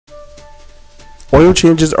Oil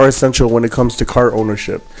changes are essential when it comes to car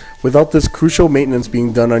ownership. Without this crucial maintenance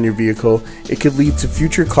being done on your vehicle, it could lead to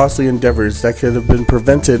future costly endeavors that could have been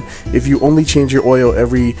prevented if you only change your oil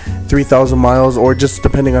every 3,000 miles or just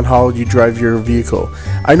depending on how you drive your vehicle.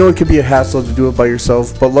 I know it could be a hassle to do it by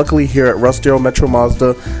yourself, but luckily here at Russ, Darrow Metro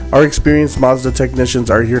Mazda, our experienced Mazda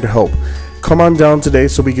technicians are here to help. Come on down today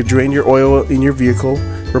so we can drain your oil in your vehicle,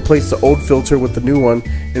 replace the old filter with the new one,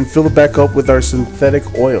 and fill it back up with our synthetic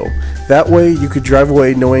oil. That way you could drive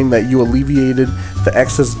away knowing that you alleviated the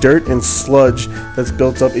excess dirt and sludge that's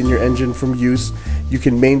built up in your engine from use. You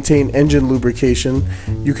can maintain engine lubrication,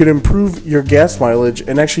 you can improve your gas mileage,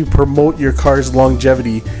 and actually promote your car's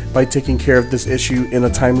longevity by taking care of this issue in a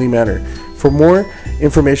timely manner. For more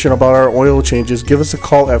information about our oil changes, give us a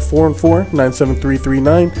call at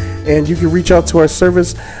 414-97339, and you can reach out to our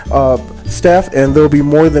service staff and they'll be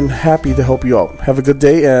more than happy to help you out. Have a good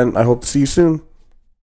day, and I hope to see you soon.